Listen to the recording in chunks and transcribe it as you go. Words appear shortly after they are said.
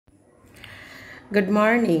Good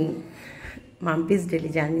morning. Mampi's daily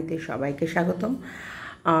জার্নিতে সবাইকে স্বাগতম।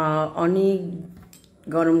 অনেক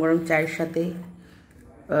গরম গরম চায়ের সাথে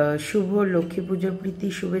শুভ লক্ষ্মী পুজোর প্রীতি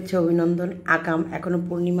শুভেচ্ছা অভিনন্দন আগাম। এখনও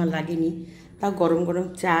পূর্ণিমা লাগেনি, তাও গরম গরম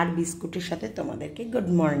চা আর বিস্কুটের সাথে তোমাদেরকে গুড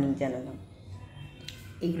মর্নিং জানালাম।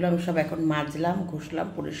 এইগুলো আমি সব এখন মাজলাম, ঘষলাম,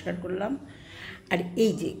 পরিষ্কার করলাম। আর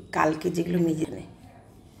এই যে কালকে যেগুলো মেজে নেয়,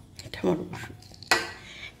 এটা আমার ওষুধ।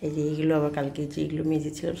 এই যে এইগুলো আবার কালকে যেগুলো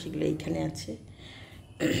মেজেছিলাম সেগুলো এইখানে আছে।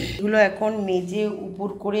 এগুলো এখন মেজে উপর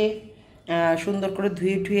করে সুন্দর করে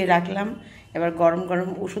ধুয়ে ঠুয়ে রাখলাম। এবার গরম গরম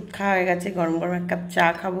ওষুধ খাওয়া হয়ে গেছে, গরম গরম এক কাপ চা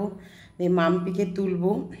খাবো, দিয়ে মাম্পিকে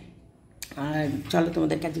তুলবো। আর চলো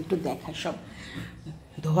তোমাদের কাছে একটু দেখায় সব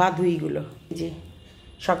ধোয়াধুইগুলো। যে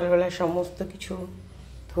সকালবেলায় সমস্ত কিছু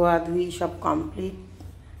ধোয়াধুয়ি সব কমপ্লিট,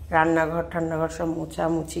 রান্নাঘর ঠান্নাঘর সব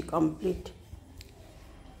মোছামুছি কমপ্লিট।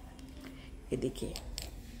 এদিকে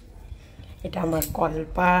এটা আমার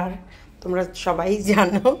কলপার, তোমরা সবাই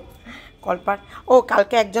জানো কলপার। ও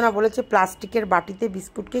কালকে একজনা বলেছে প্লাস্টিকের বাটিতে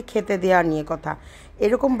বিস্কুটকে খেতে দেওয়া নিয়ে কথা।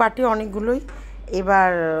 এরকম বাটি অনেকগুলোই।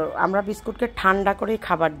 এবার আমরা বিস্কুটকে ঠান্ডা করে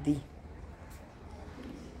খাবার দিই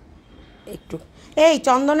একটু। এই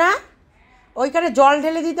চন্দনা, ওইখানে জল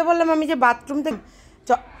ঢেলে দিতে বললাম আমি, যে বাথরুম থেকে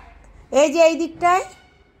এই যে এই দিকটায়,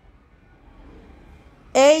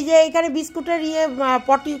 এই যে এইখানে বিস্কুটের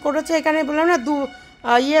পটি করেছে, এখানে বললাম না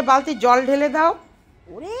বালতি জল ঢেলে দাও।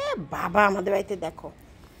 ওরে বাবা, আমাদের বাড়িতে দেখো।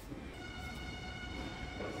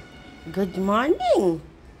 গুড মর্নিং,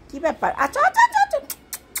 কি ব্যাপার? আচ্ছা আচ্ছা আচ্ছা আচ্ছা,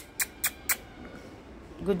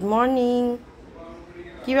 গুড মর্নিং,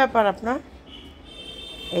 কি ব্যাপার আপনার?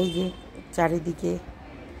 এই যে চারিদিকে,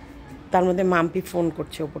 তার মধ্যে মাম্পি ফোন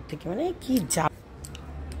করছে ওপর থেকে, মানে কি যা,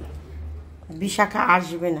 বিশাখা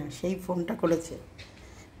আসবে না সেই ফোনটা করেছে।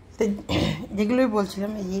 তো যেগুলোই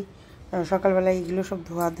বলছিলাম, এই সকালবেলা এইগুলো সব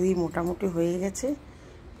ধোয়াধুয়ি মোটামুটি হয়ে গেছে,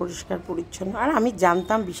 পরিষ্কার পরিচ্ছন্ন। আর আমি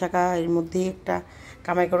জানতাম বিশাখা এর মধ্যে একটা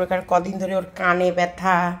কামাই করে, কারণ কদিন ধরে ওর কানে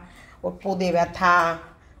ব্যথা, ওর পোদে ব্যথা,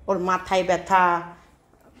 ওর মাথায় ব্যথা,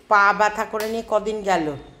 পা ব্যথা করে নিয়ে কদিন গেল,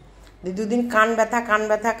 দুদিন কান ব্যথা কান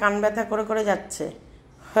ব্যথা কান ব্যথা করে করে যাচ্ছে,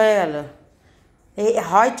 হয়ে গেল। এই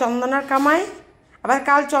হয় চন্দনার কামাই, আবার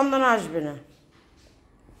কাল চন্দনা আসবে না,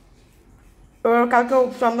 কালকে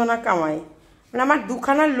চন্দনার কামাই। মানে আমার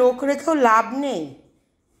দুখানা লোক রেখেও লাভ নেই,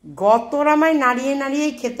 গতর আমায় নাড়িয়ে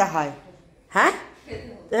নাড়িয়েই খেতে হয়। হ্যাঁ,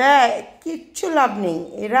 কিচ্ছু লাভ নেই।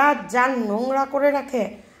 এরা যা নোংরা করে রাখে।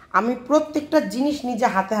 আমি প্রত্যেকটা জিনিস নিজে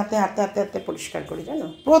হাতে হাতে হাতে হাতে হাতে পরিষ্কার করি, জানো,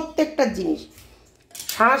 প্রত্যেকটা জিনিস।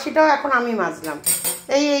 সাঁড়াশিটাও এখন আমি মাজলাম।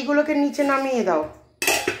 এইগুলোকে নিচে নামিয়ে দাও।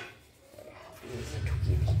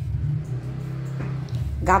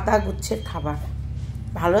 গাদা গুচ্ছের খাবার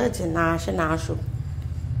ভালো হয়েছে, না আসে না আসুক,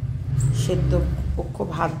 সেদ্ধ পক্ষ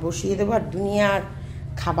ভাত বসিয়ে দেবো। আর দুনিয়ার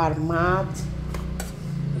খাবার, মাছ।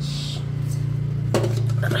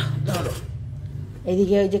 ধরো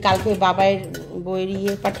এদিকে ওই যে কালকে বাবাইয়ের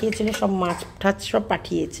বইয়ের পাঠিয়েছিল, সব মাছ ঠাছ সব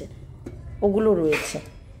পাঠিয়েছে, ওগুলো রয়েছে।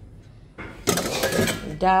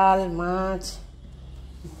 ডাল, মাছ,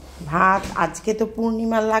 ভাত। আজকে তো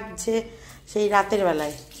পূর্ণিমা লাগছে সেই রাতের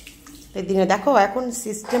বেলায়, এই দিনে দেখো এখন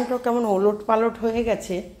সিস্টেমটাও কেমন ওলট পালট হয়ে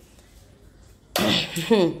গেছে।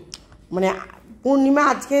 মানে পূর্ণিমা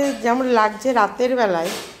আজকে যেমন লাগছে রাতের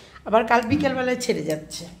বেলায়, আবার কাল বিকেলবেলায় ছেড়ে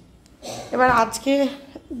যাচ্ছে। এবার আজকে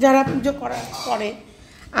যারা পুজো করে,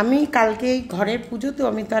 আমি কালকে ঘরের পুজো, তো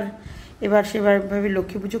আমি তার এবার সেভাবে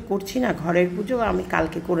লক্ষ্মী পুজো করছি না, ঘরের পুজো আমি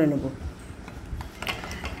কালকে করে নেব।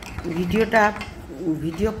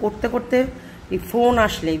 ভিডিও করতে করতে, এই ফোন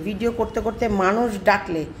আসলে, ভিডিও করতে করতে মানুষ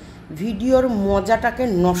ডাকলে ভিডিওর মজাটাকে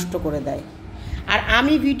নষ্ট করে দেয়। আর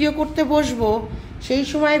আমি ভিডিও করতে বসবো, সেই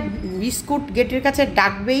সময় বিস্কুট গেটের কাছে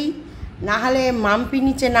ডাকবেই, না হলে মাম্পি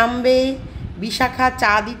নিচে নামবে, বিশাখা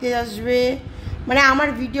চা দিতে আসবে। মানে আমার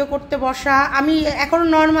ভিডিও করতে বসা, আমি এখনও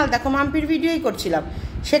নর্মাল দেখো মাম্পির ভিডিওই করছিলাম,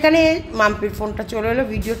 সেখানে মাম্পির ফোনটা চলে এলো,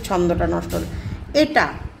 ভিডিওর ছন্দটা নষ্ট হলো। এটা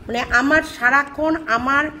মানে আমার সারাক্ষণ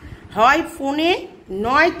আমার হয় ফোনে,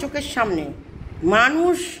 নয় চোখের সামনে।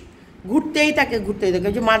 মানুষ ঘুরতেই থাকে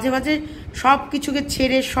যে মাঝে মাঝে সব কিছুকে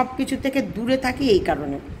ছেড়ে সব কিছু থেকে দূরে থাকি। এই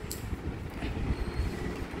কারণে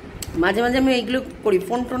মাঝে মাঝে আমি এইগুলো করি,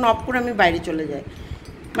 ফোন টোন অফ করে আমি বাইরে চলে যাই।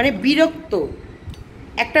 মানে বিরক্ত।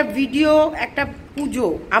 একটা ভিডিও, একটা পুজো,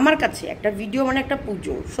 আমার কাছে একটা ভিডিও মানে একটা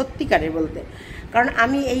পুজো সত্যিকারের বলতে, কারণ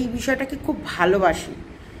আমি এই বিষয়টাকে খুব ভালোবাসি।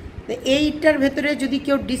 এইটার ভেতরে যদি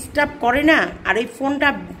কেউ ডিস্টার্ব করে না, আর এই ফোনটা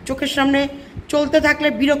চোখের সামনে চলতে থাকলে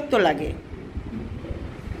বিরক্ত লাগে।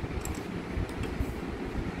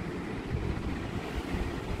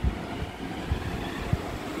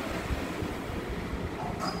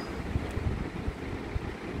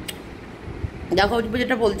 দেখো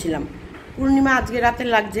যেটা বলছিলাম, পূর্ণিমা আজকে রাতে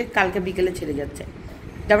লাগছে, কালকে বিকেলে ছেড়ে যাচ্ছে।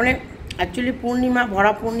 তার মানে অ্যাকচুয়ালি পূর্ণিমা,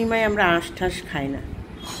 ভরা পূর্ণিমায় আমরা আঁশ ঠাস খাই না,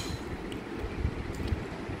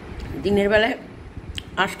 দিনের বেলায়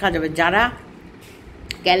আঁশ খাওয়া যাবে। যারা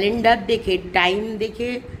ক্যালেন্ডার দেখে, টাইম দেখে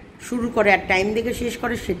শুরু করে আর টাইম দেখে শেষ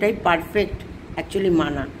করে, সেটাই পারফেক্ট অ্যাকচুয়ালি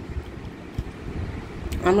মানা।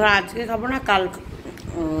 আমরা আজকে খাবো না,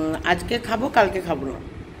 আজকে খাবো, কালকে খাবো না,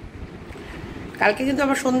 কালকে কিন্তু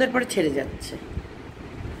আবার সন্ধ্যের পরে ছেড়ে যাচ্ছে।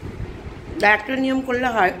 একটা নিয়ম করলে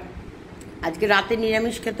হয়, আজকে রাতে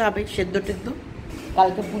নিরামিষ খেতে হবে, সেদ্ধ টেদ্ধ,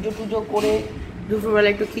 কালকে পুজো টুজো করে দুপুরবেলা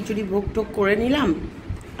একটু খিচুড়ি ভোগ টোগ করে নিলাম,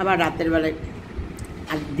 আবার রাতের বেলায়।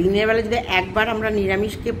 আর দিনের বেলা যদি একবার আমরা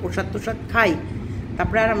নিরামিষকে প্রসাদ তোসাদ খাই,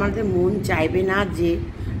 তারপরে আর আমাদের মন চাইবে না যে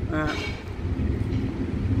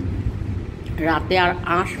রাতে আর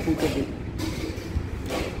আঁশ ফুটে দিই।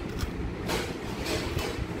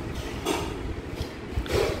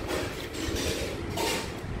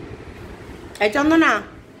 এই চন্দনা,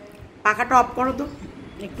 পাখাটা অফ করো তো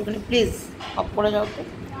একটুখানি প্লিজ, অফ করে যাও তো।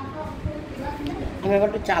 আমি এবার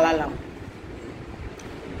একটু চালালাম।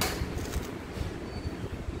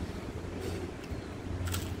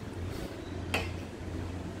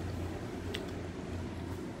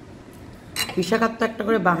 বিশাখার তো একটা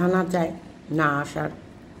করে বাহানা চায় না আসার,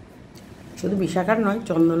 শুধু বিশাখার নয়,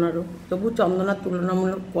 চন্দনারও। তবু চন্দনার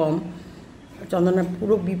তুলনামূলক কম। চন্দনার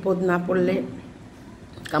পুরো বিপদ না পড়লে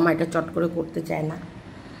কামাইটা চট করে করতে চায় না।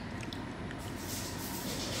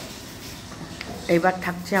 এবার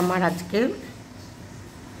থাকছে আমার আজকে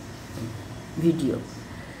ভিডিও।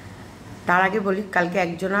 তার আগে বলি, কালকে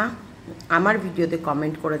একজনা আমার ভিডিওতে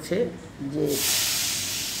কমেন্ট করেছে যে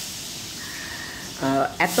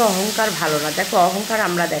এত অহংকার ভালো না। দেখো, অহংকার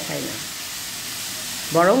আমরা দেখাই না,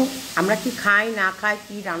 বরং আমরা কি খাই না খাই,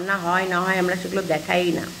 কি রান্না হয় না হয়, আমরা সেগুলো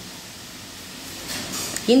দেখাই না।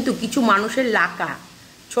 কিন্তু কিছু মানুষের লাকা,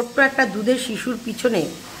 ছোট্ট একটা দুধের শিশুর পিছনে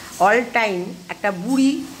অল টাইম একটা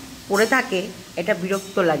বুড়ি পড়ে থাকে, এটা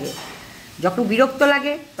বিরক্ত লাগে। যখন বিরক্ত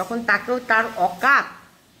লাগে তখন তাকেও তার অকাত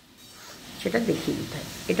সেটা দেখিয়ে দিতে হয়।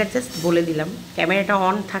 এটা জাস্ট বলে দিলাম, ক্যামেরাটা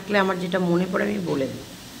অন থাকলে আমার যেটা মনে পড়ে আমি বলে দিই।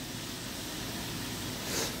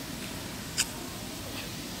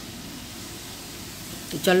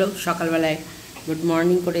 চলো সকালবেলায় গুড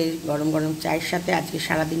মর্নিং করে গরম গরম চায়ের সাথে আজকে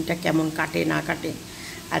সারাদিনটা কেমন কাটে না কাটে।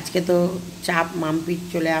 আজকে তো চাপ মাম্পি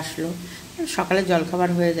চলে আসলো, সকালে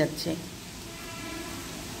জলখাবার হয়ে যাচ্ছে,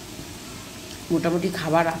 মোটামুটি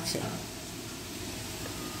খাবার আছে,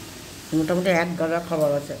 মোটামুটি এক গাদা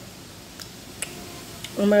খাবার আছে।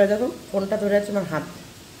 আমার দেখো ফোনটা ধরে আছে, আমার হাত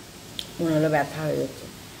মনে হলো ব্যথা হয়ে যাচ্ছে,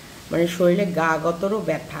 মানে শরীরে গা গতরও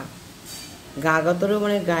ব্যথা, গা গতরও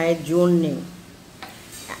মানে গায়ের জোর নেই।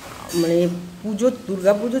 মানে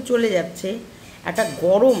দুর্গা পুজো চলে যাচ্ছে, একটা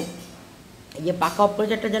গরম, এই যে পাকা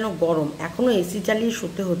অপরাজারটা যেন গরম, এখনও এসি চালিয়ে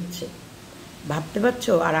শুতে হচ্ছে, ভাবতে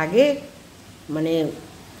পারছো? আর আগে মানে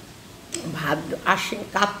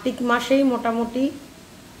কার্তিক মাসেই মোটামুটি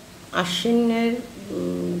আশ্বিনের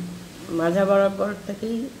মাঝা বরাবর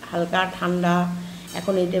থেকেই হালকা ঠান্ডা,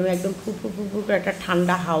 এখন এই টাইমে একদম ফুরফুর একটা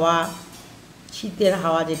ঠান্ডা হাওয়া, শীতের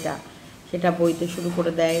হাওয়া যেটা, সেটা বইতে শুরু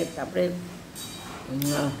করে দেয়। তারপরে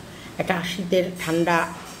একটা শীতের ঠান্ডা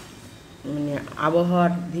মানে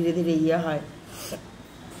আবহাওয়ার ধীরে ধীরে ইয়ে হয়।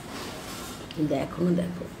 কিন্তু এখনো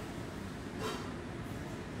দেখো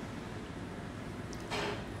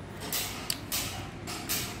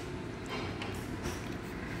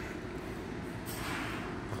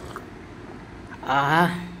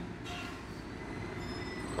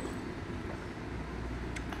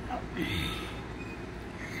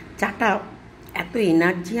চাটা এত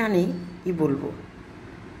এনার্জি আনে কি বলবো।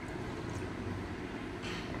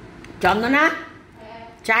 চন্দনা,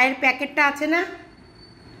 চায়ের প্যাকেটটা আছে না,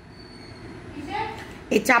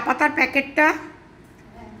 এই চা পাতার প্যাকেটটা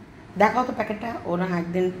দেখাও তো, প্যাকেটটা ওরা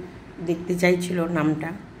একদিন দেখতে চাইছিল নামটা।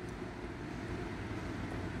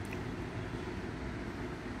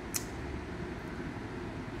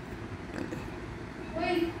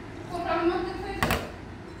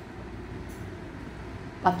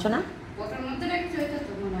 পাচ্ছ না?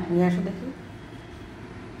 নিয়ে আসো দেখি।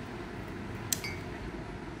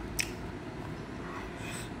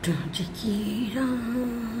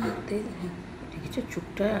 দেখেছো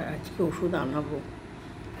চুপটা, আজকে ওষুধ আনাবো।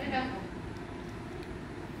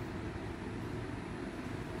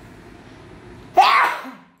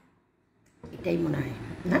 এটাই মনে হয়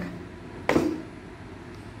না,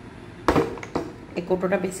 এই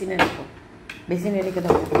কোটোটা বেসিনে রাখো, বেসিনে রেখে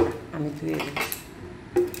দাও, আমি ধুয়ে দেবো,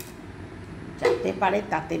 যাতে পারে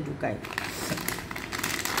তাতে ঢুকায়।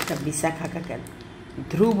 এটা বিশাখা কেন,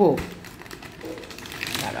 ধ্রুব,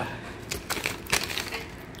 দাঁড়া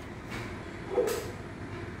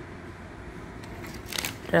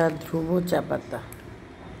এটা ধ্রুব চা পাতা।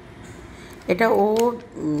 এটা ও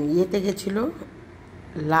ইয়েতে গেছিল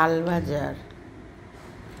লালবাজার।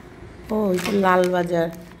 ও এটা লালবাজার।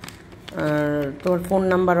 তোমার ফোন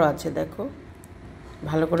নাম্বারও আছে, দেখো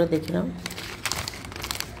ভালো করে দেখে নাও।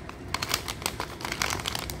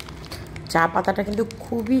 চা পাতাটা কিন্তু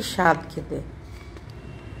খুবই স্বাদ খেতে।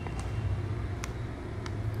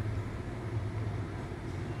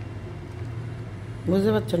 বুঝতে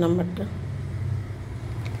পারছো নাম্বারটা?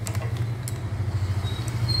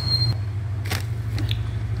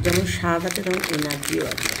 যেমন স্বাদ আছে তেমন এনার্জিও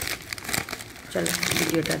আছে। চলো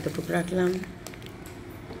ভিডিওটা এতটুকু রাখলাম।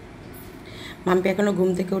 মাম্পি এখনো ঘুম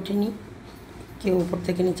থেকে ওঠেনি, কেউ উপর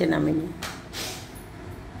থেকে নিচে নামেনি।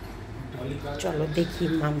 চলো দেখি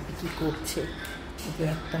মাম্পি কি করছে।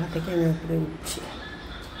 একতলা থেকে আমি উপরে উঠছি।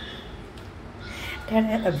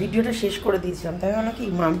 ভিডিওটা শেষ করে দিয়েছিলাম, তাই বলো কি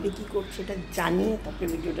মাম্পি কী করছে এটা জানিয়ে তারপরে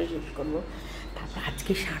ভিডিওটা শেষ করবো। তারপর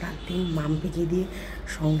আজকে সারাদিন মাম্পিকে দিয়ে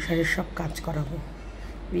সংসারের সব কাজ করাবো।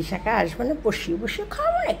 বিশাখা আসবে না, বসিয়ে বসে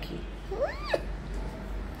খাওয়াবো নাকি?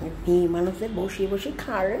 মেয়ে মানুষে বসিয়ে বসে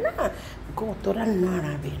খাওয়ালে না গতরা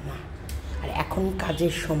নাড়াবে না। আর এখন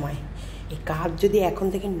কাজের সময়, এই কাজ যদি এখন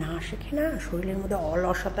থেকে না শেখে না, শরীরের মধ্যে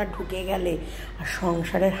অলসতা ঢুকে গেলে আর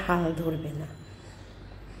সংসারের হাল ধরবে না।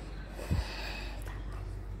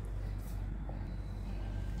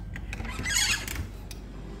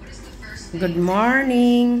 Good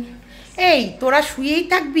morning. এই তোরা শুয়েই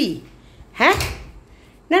থাকবি? হ্যাঁ,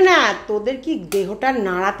 না না, তোদের কি দেহটা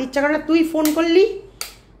নাড়াতে ইচ্ছা করে না? তুই ফোন করলি,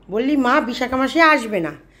 বললি মা বিশাখা মাসে আসবে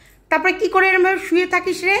না, তারপরে কি করে এরকম শুয়ে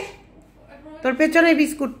থাকিস রে? তোর পেছনে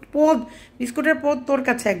বিস্কুট পোদ, বিস্কুটের পোদ তোর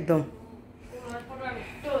কাছে একদম।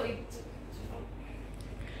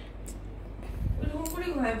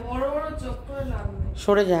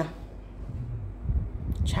 সরে যা।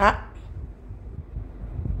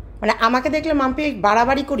 মানে আমাকে দেখলে মাম্পি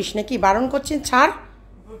বাড়াবাড়ি করিস নাকি? বারণ করছেন, ছাড়।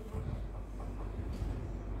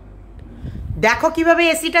 দেখো কিভাবে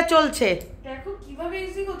এসিটা চলছে। দেখো কিভাবে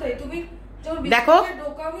এসি কোথায়? তুমি যখন দেখো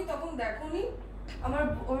ঢোকাওনি তখন দেখোনি?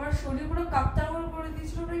 আমার শরীর পুরো কাঁপতাঙ্গল করে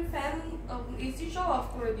দিয়েছিল, ওই ফ্যান এসি সব অফ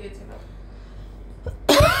করে দিয়েছিল।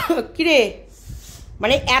 কিরে,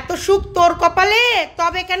 মানে এত সুখ তোর কপালে,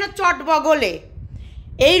 তবে কেন চট বগলে?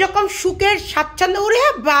 এইরকম সুখের স্বাচ্ছন্দ্য উড়ে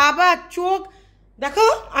বাবা চোখ দেখো।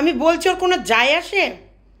 আমি বলছি ওর কোনো যায় আসে?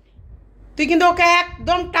 তুই কিন্তু ওকে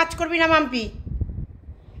একদম টাচ করবি না মাম্পি।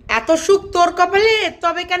 এত সুখ তোর কপালে,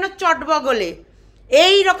 তবে কেন চট বগলে?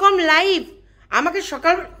 এই রকম লাইফ আমাকে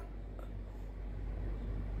সকাল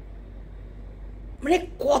মানে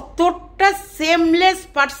কতটা সেমলেস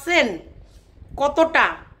পারসন, কতটা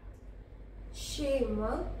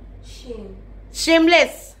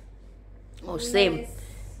সেমলেস। ও সেম।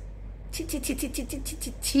 ছি ছি ছি ছি ছি ছি ছি ছি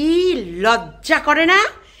ছি, লজ্জা করে না?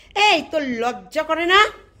 এই তোর লজ্জা করে না?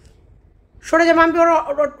 সরে যা মাম্পি,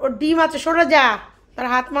 ওর ডিম আছে, সরে যা, তার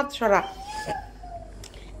হাত মাত সরা।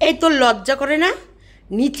 এই তোর লজ্জা করে না?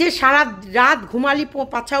 নিচে সারা রাত ঘুমালি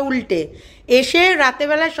পাছা উল্টে, এসে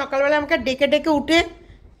রাতেবেলায় সকালবেলা আমাকে ডেকে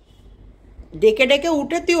ডেকে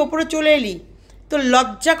উঠে তুই ওপরে চলে এলি। তোর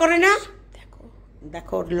লজ্জা করে না? দেখো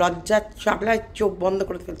দেখো, লজ্জা চাপলায় চোখ বন্ধ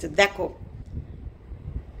করে ফেলছে। দেখো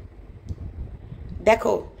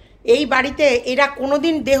দেখো, এই বাড়িতে এরা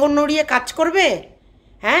কোনোদিন দেহ নড়িয়ে কাজ করবে?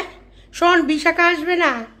 হ্যাঁ শোন, বিশাখা আসবে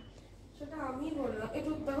না।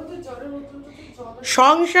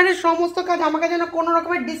 সংসারের সমস্ত কাজ আমাকে যেন কোনো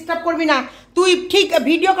রকমের ডিস্টার্ব করবি না। তুই ঠিক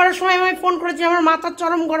ভিডিও করার সময় আমি ফোন করেছি, আমার মাথা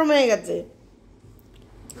চরম গরম হয়ে গেছে।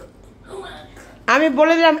 আমি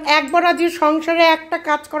বলে দিলাম একবার আজ সংসারে একটা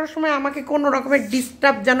কাজ করার সময় আমাকে কোনো রকমের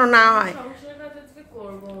ডিস্টার্ব যেন না হয়।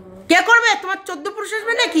 কে করবে? তোমার 14 পুরুষ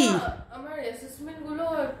আসবে নাকি?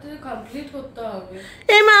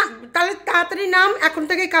 এই মা, তাহলে তাড়াতাড়ি নাম, এখন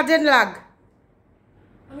থেকে কাজে লাগ।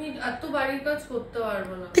 আমি এত বাড়ির কাজ করতে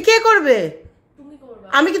পারবো না। কে করবে? তুমি করবে।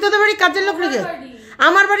 আমি কি তোদের বাড়ি কাজের লোক নাকি?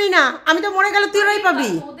 আমার বাড়ি না, আমি তো মরে গেলে তুই রাই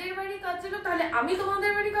পাবি। তোদের বাড়ি কাজের লোক, তাহলে আমি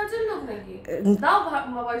তোমাদের বাড়ি কাজের লোক নাকি? দাও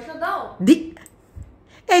পয়সা দাও।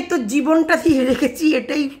 এই তো জীবনটা দিয়ে রেখেছি,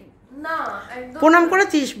 এটাই না। একদম। প্রণাম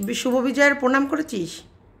করেছিস? শুভ বিজয়ের প্রণাম করেছিস?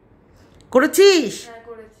 করেছিস? হ্যাঁ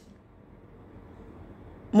করেছি।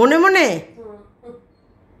 মনে মনে?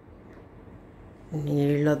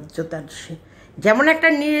 নির্লজ্জতার যেমন একটা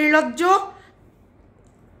নির্লজ্জ,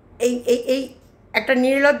 এই এই এই একটা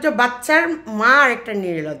নির্লজ্জ বাচ্চার মা আর একটা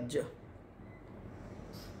নির্লজ্জ।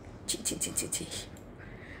 ছি ছি ছি ছি ছি।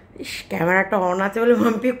 ইস, ক্যামেরাটা অন আছে বলে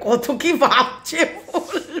মাম্পি কত কি ভাবছে,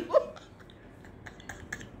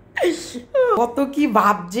 কত কি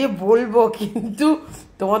ভাবছে বলবো, কিন্তু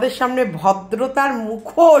তোমাদের সামনে ভদ্রতার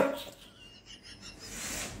মুখোশ।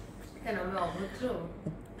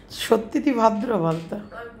 সত্যি তুই ভদ্র বলতো?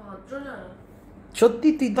 আমি ভদ্র না। সত্যি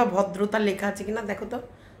তুই তো ভদ্রতা লেখা আছে কিনা দেখো তো,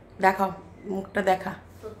 দেখাও মুখটা দেখা।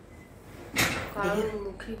 কারণ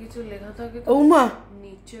মুখে কিছু লেখা থাকে তো। ও মা,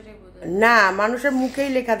 নিচরে বোঝা না মানুষের মুখেই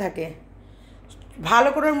লেখা থাকে। ভালো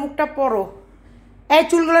করে মুখটা পড়ো। এই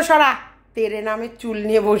চুলগুলো সরা, তেরে নামে চুল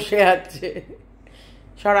নিয়ে বসে আছে,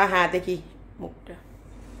 সরা। হ্যাঁ দেখি মুখটা,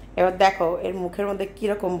 এবার দেখো এর মুখের মধ্যে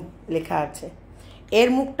কিরকম লেখা আছে। এর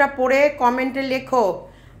মুখটা পড়ে কমেন্টে লেখো,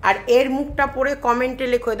 আর এর মুখটা পড়ে কমেন্টে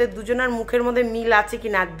লেখো এদের দুজনের মুখের মধ্যে মিল আছে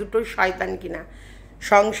কিনা, দুটোই শয়তান কিনা।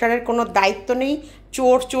 সংসারের কোনো দায়িত্ব নেই,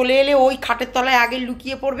 চোর চলে এলে ওই খাটের তলায় আগে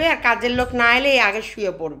লুকিয়ে পড়বে, আর কাজের লোক না এলে আগে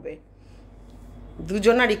শুয়ে পড়বে।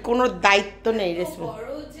 দুজনারই কোনো দায়িত্ব নেই।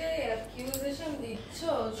 বড় যে অ্যাকিউজেশন দিচ্ছ,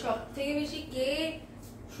 সবথেকে বেশি কে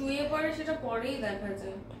শুয়ে পড়ে সেটা পরেই দেখা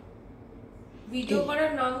যায়। ভিডিও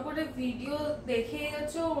করার নাম করে ভিডিও দেখে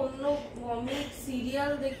যাচ্ছ, অন্য কমিক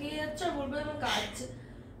সিরিয়াল দেখে যাচ্ছ, আর বলবে আমি কাজ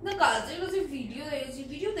না, কাজের কাছে ভিডিও দেখেছি।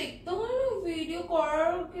 ভিডিও দেখতে হয় না, ভিডিও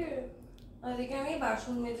করার কে? আজকে আমি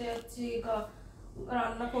বাসন মেজে যাচ্ছি,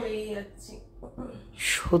 রান্না করেই যাচ্ছি।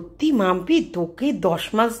 সত্যি মাম্পি, তোকে 10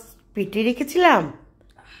 মাস পেটে রেখেছিলাম।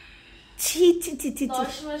 ছি ছি ছি ছি,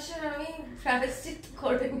 10 মাসের আমি প্রায়শ্চিত্ত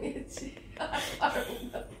করে নিয়েছি।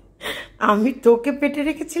 আমি তোকে পেটে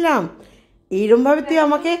রেখেছিলাম। এইরকম ভাবে তুই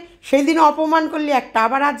আমাকে সেই দিন অপমান করলি একটা,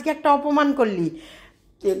 আবার আজকে একটা অপমান করলি।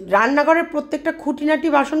 রান্নাঘরের প্রত্যেকটা খুঁটিনাটি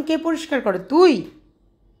বাসন কে পরিষ্কার করে? তুই।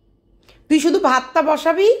 তুই শুধু ভাতটা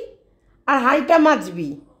বসাবি আর হাঁড়িটা মাজবি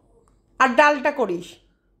আর ডালটা করিস,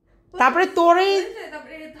 তারপরে তোরে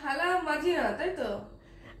থালা মাজি না, তাই তো?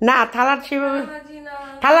 না, থালা সেভাবে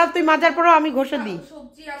থালা তুই মাজার পরেও আমি ঘষে দিই।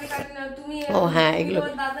 সবজি আমি কাটি না, তুমি। ও হ্যাঁ, এগুলো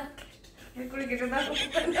দাদা করে কেটে দাও।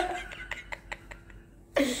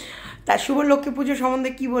 তা শুভ লক্ষ্মী পুজো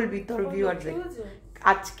সম্বন্ধে কি বলবি তোর ভিউয়ারদের?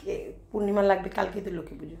 আজকে পূর্ণিমা লাগবে, কালকে তো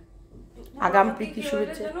লক্ষ্মী পুজো। আগাম প্রীতি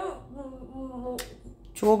শুভেচ্ছা।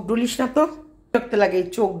 চোখ ডুলিস না তো, বিরক্ত লাগে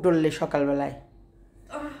চোখ ডললে সকালবেলায়।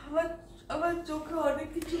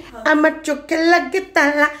 আমার চোখে লাগে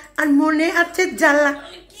তালা আর মনে আছে জ্বালা।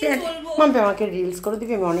 মাম্পি আমাকে রিলস করে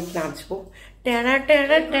দিবি, আমি অনেক নাচবো। টেরা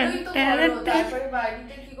টেরা টেরা টেরা টেরা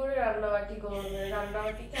বাড়িতে কি করে রান্নাবাটি করবে?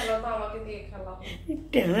 রান্নাবাটি খেলা তো আমাকে দিয়ে খেলা।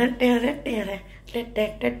 টেরা টেরা টেরা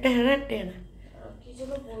টেরা টেরা টেরা।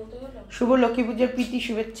 শুভ লক্ষ্মী পুজোর প্রীতি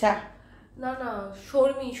শুভেচ্ছা। না না,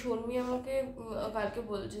 শর্মি আমাকে কালকে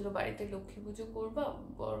বলছিল বাড়িতে লক্ষ্মী পুজো করবা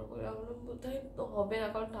বড় করে। আমরা বোধহয় তো হবে না,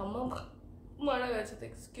 কারণ ঠাম্মা মারা গেছে। তো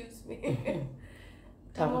এক্সকিউজ মি,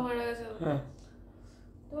 ঠাম্মা মারা গেছে।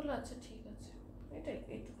 তো আচ্ছা ঠিক আছে, এটাই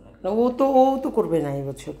ও তো করবে না, এই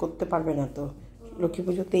বছর করতে পারবে না। তো লক্ষ্মী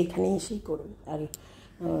পুজো তো এইখানে এসেই করবে। আর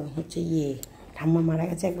হচ্ছে ঠাম্মা মারা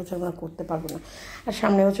গেছে, 1 বছর আমরা করতে পারবো না। আর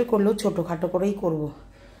সামনে বছর করলেও ছোটোখাটো করেই করব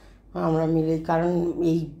আমরা মিলে, কারণ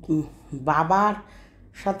এই বাবার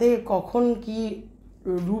সাথে কখন কি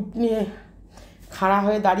রূপ নিয়ে খাড়া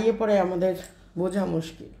হয়ে দাঁড়িয়ে পড়ে আমাদের বোঝা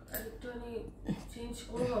মুশকিল।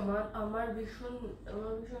 আমার ভীষণ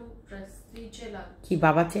প্রেস্টিজে লাগে। কি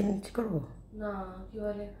বাবা চেঞ্জ করবো? না, কি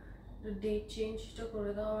বলে, ডেট চেঞ্জটা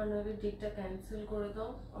করে দাও, আর নইলে ডেটটা ক্যান্সেল করে দাও।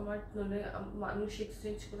 আমার নইলে মানুষ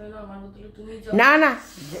এক্সচেঞ্জ করে নাও, আমার বদলে তুমি যাও। না না,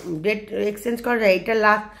 ডেট এক্সচেঞ্জ করা যায়, এটা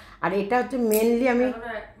লাস্ট। আর এটা হচ্ছে মেনলি আমি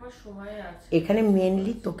 1 মাস সময় আছে এখানে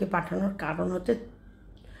মেনলি তোকে পাঠানোর কারণ হচ্ছে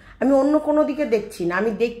আমি অন্য কোনো দিকে দেখছি না।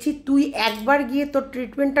 আমি দেখছি তুই একবার গিয়ে তোর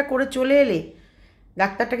ট্রিটমেন্টটা করে চলে এলে,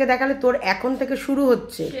 ডাক্তারটাকে দেখালে, তোর এখন থেকে শুরু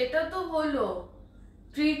হচ্ছে। সেটা তো হলো,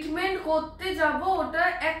 ট্রিটমেন্ট করতে যাব, ওটা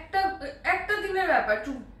একটা দিনের ব্যাপার,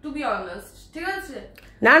 টু বি অনেস্ট, ঠিক আছে?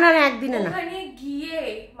 না না না, একদিনে না। ওখানে গিয়ে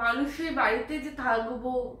মানুষের বাড়িতে যে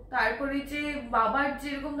থাকবো, তারপরে যে বাবার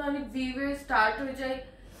যেরকম ধরনের বিহেভিয়ার স্টার্ট হয়ে যায়,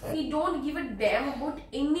 হি don't give a dam about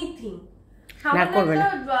anything.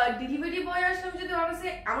 Delivery boy আসলাম, যদি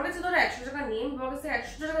আমার কাছে ধরো 100 টাকা নিয়ে, আমার কাছে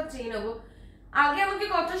 100 টাকা চেয়ে নেবো, আগে আমাকে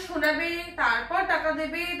কথা শোনাবে, তারপর টাকা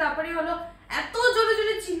দেবে, তারপরে হলো এত জোরে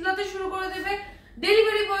জোরে চিল্লাতে শুরু করে দেবে,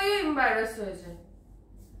 ডেলিভারি বয়ও এম্বারাস হয়ে যায়।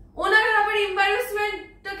 ওনার আবার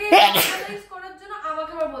এম্বারাসমেন্টটাকে রিয়েলাইজ করার জন্য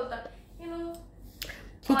আমাকে আবার বলতাম,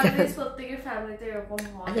 প্রত্যেকের ফ্যামিলিতে এরকম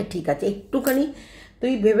হয়। আচ্ছা ঠিক আছে, একটুখানি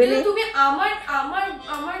তুই ভেবে নে। তুমি আমার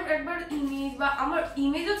একবার ইমেজ বা আমার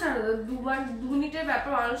ইমেজও ছাড়া দাও, 2 মিনিটের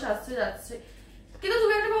ব্যাপার, মানুষ আসছে যাচ্ছে, কিন্তু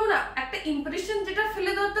তুমি একটা পাবো না, একটা ইমপ্রেশন যেটা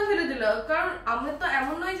ফেলে দেওয়ার তো ফেলে দিল। কারণ আমার তো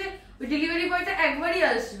এমন নয় যে ওই ডেলিভারি বয়টা একবারই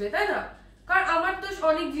আসবে, তাই না? কারণ আমার তো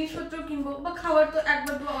অনেক জিনিসপত্র কিনবো বা খাবার তো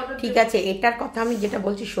একবার 2 অর্ডার। ঠিক আছে, এটার কথা আমি যেটা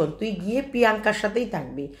বলছি শোন, তুই গিয়ে প্রিয়াঙ্কার সাথেই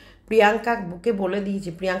থাকবি। প্রিয়াঙ্কা বুকে বলে দিয়েছি,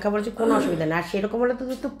 প্রিয়াঙ্কা বলেছে কোনো অসুবিধা নেই। আর সেরকম হলে তো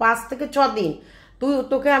তুই 5 থেকে 6 দিন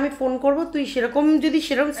তোকে আমি ফোন করবো, তুই সেরকম যদি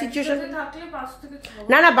সেরকম সিচুয়েশন থাকলে 5 থেকে 6।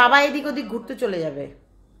 না না, বাবা এদিক ওদিক ঘুরতে চলে যাবে।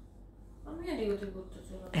 আমি এদিক ওদিক ঘুরতে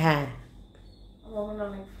চলে? হ্যাঁ,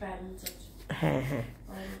 অনেক ফ্যান্স আছে। হ্যাঁ হ্যাঁ,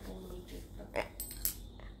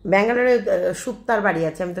 ব্যাঙ্গালোরে সুপ্তার বাড়ি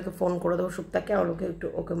আছে, আমি তোকে ফোন করে দেবো সুপ্তাকে, আর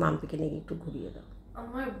ওকে মাম্পিকে নিয়ে একটু ঘুরিয়ে দাও।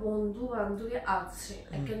 আমার বন্ধু বান্ধবী আছে,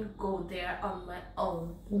 I can go there on my own.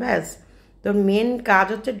 ব্যাস, তোর মেন কাজ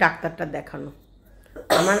হচ্ছে ডাক্তারটা দেখানো।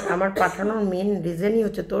 আমার পাঠানোর মেন রিজনই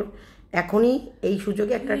হচ্ছে তোর এখনই এই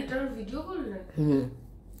সুযোগে একটা ভিডিও করলে।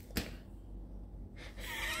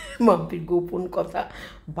 মাম্পির গোপন কথা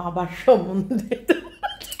বাবার সম্বন্ধে,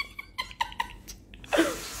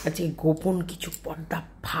 আজকে গোপন কিছু পর্দা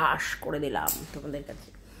ফাঁস করে দিলাম তোমাদের কাছে।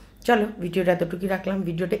 চলো ভিডিওটা এতটুকুই রাখলাম।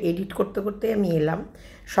 ভিডিওটা এডিট করতে করতে আমি এলাম।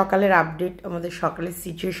 সকালের আপডেট, আমাদের সকালের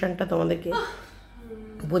সিচুয়েশনটা তোমাদেরকে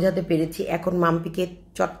বোঝাতে পেরেছি। এখন মাম্পিকে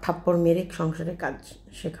চট থাপ্পড় মেরে সংসারে কাজ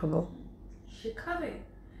শেখাবে।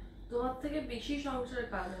 তোমার থেকে বেশি সংসারে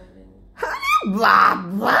কাজ হবে।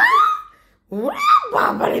 বাবা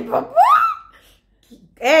বাবা রে বাবা,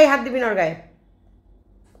 এই হাত দিবি না ওর গায়ে।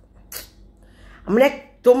 আমরা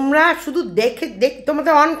তোমরা শুধু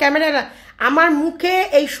তোমাদের অন ক্যামেরা আমার মুখে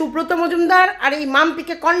এই সুব্রত মজুমদার আর এই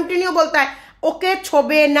মাম্পিকে কন্টিনিউ বলতে হয় ওকে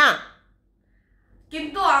ছোবে না,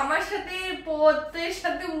 কিন্তু আমার সাথে পথের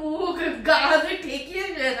সাথে মুখ গায়ে ঠেকিয়ে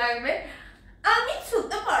শুয়ে থাকবে, আমি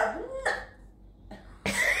ছুতে পারবো না।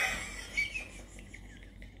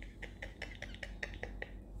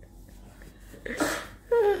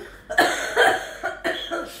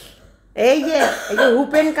 এই যে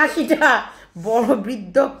হুপেন কাশিটা বড়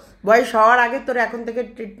বৃদ্ধ বয়স হওয়ার আগে তোর এখন থেকে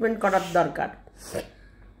ট্রিটমেন্ট করার দরকার।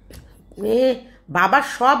 বাবার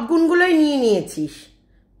সব গুণগুলোই নিয়ে নিয়েছিস,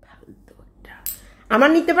 আমার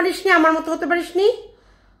নিতে পারিস নি, আমার মতো হতে পারিস নি।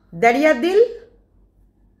 দাঁড়িয়া দিল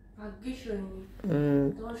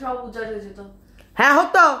সব উজাড় হয়ে যেত। হ্যাঁ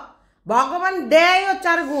হতো, ভগবান দেয় ও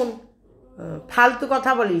 4 গুণ। ফালতু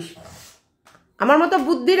কথা বলিস, আমার মতো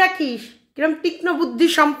বুদ্ধি রাখিস। কিরম তীক্ষ্ণ বুদ্ধি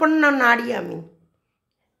সম্পন্ন নারী আমি।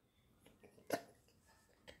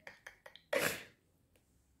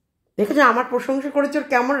 দেখেছো আমার প্রশংসা করেছ,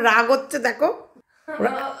 কেমন রাগ হচ্ছে দেখো।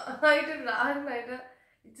 এটা রাগ না, এটা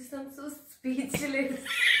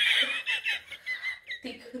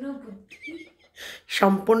তীক্ষ্ণ বুদ্ধি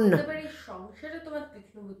সম্পন্ন। সংসারে তোমার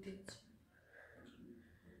তীক্ষ্ণ বুদ্ধি আছে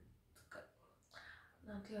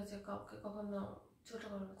না, ঠিক আছে। কাউকে কখনো ছোট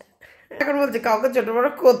বড় এখন বলছে কাউকে ছোট বড়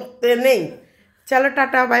করতে নেই। চলো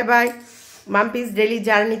tata, bye bye. Mampi's daily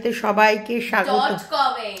জার্নিতে সবাইকে স্বাগত।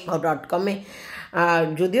 .com-এ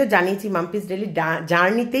যদিও জানিয়েছি মাম্পিস ডেলি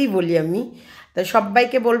জার্নিতেই বলি আমি, তো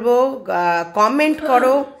সবাইকে বলবো কমেন্ট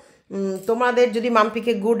করো। তোমাদের যদি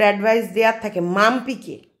মাম্পিকে গুড অ্যাডভাইস দেওয়ার থাকে,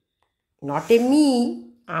 মাম্পিকে, নট এ মি,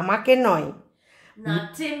 আমাকে নয়,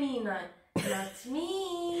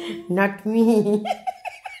 নট মি,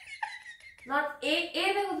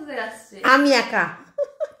 আমি একা,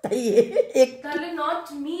 তাই তাহলে নট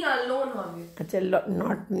মি অ্যালোন হবে। আচ্ছা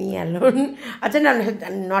নট মি অ্যালোন, আচ্ছা না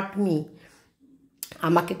নট মি,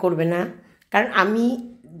 আমাকে করবে না। কারণ আমি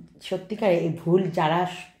সত্যিকার এই ভুল যারা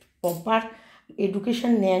প্রপার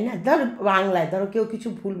এডুকেশন নেয় না, ধর বাংলায় ধরো কেউ কিছু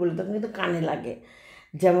ভুল বলে তখন কিন্তু কানে লাগে।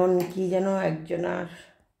 যেমন কি যেন একজনার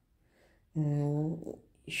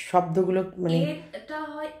শব্দগুলো মানে এটা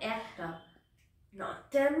হয় একটা,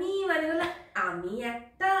 নট মি মানে হলো আমি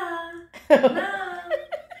একটা না,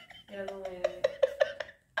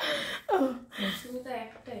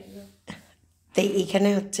 তাই এইখানে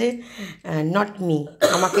হচ্ছে নট মি,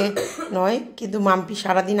 আমাকে নয়। কিন্তু মাম্পি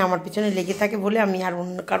সারাদিন আমার পিছনে লেগে থাকে বলে আমি আর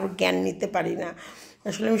অন্য কারোর জ্ঞান নিতে পারি না,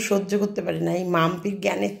 আসলে আমি সহ্য করতে পারি না। এই মাম্পির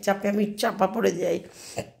জ্ঞানের চাপে আমি চাপা পড়ে যাই।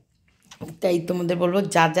 তাই তোমাদের বলবো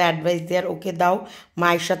যা যা অ্যাডভাইস দেওয়ার ওকে দাও।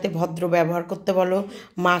 মায়ের সাথে ভদ্র ব্যবহার করতে বলো,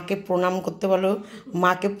 মাকে প্রণাম করতে বলো,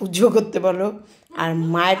 মাকে পুজো করতে বলো, আর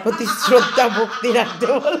মায়ের প্রতি শ্রদ্ধা ভক্তি রাখতে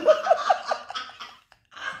বলো।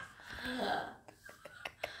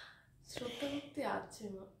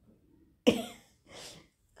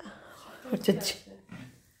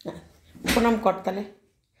 প্রণাম কর তাহলে,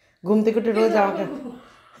 ঘুম থেকে উঠে রোজ আমাকে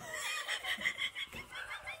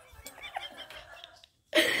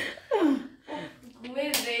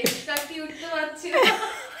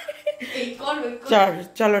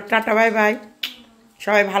চলো টাটা বাই বাই।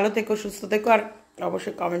 সবাই ভালো থেকো, সুস্থ থেকো, আর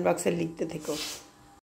অবশ্যই কমেন্ট বক্সে লিখতে থেকো।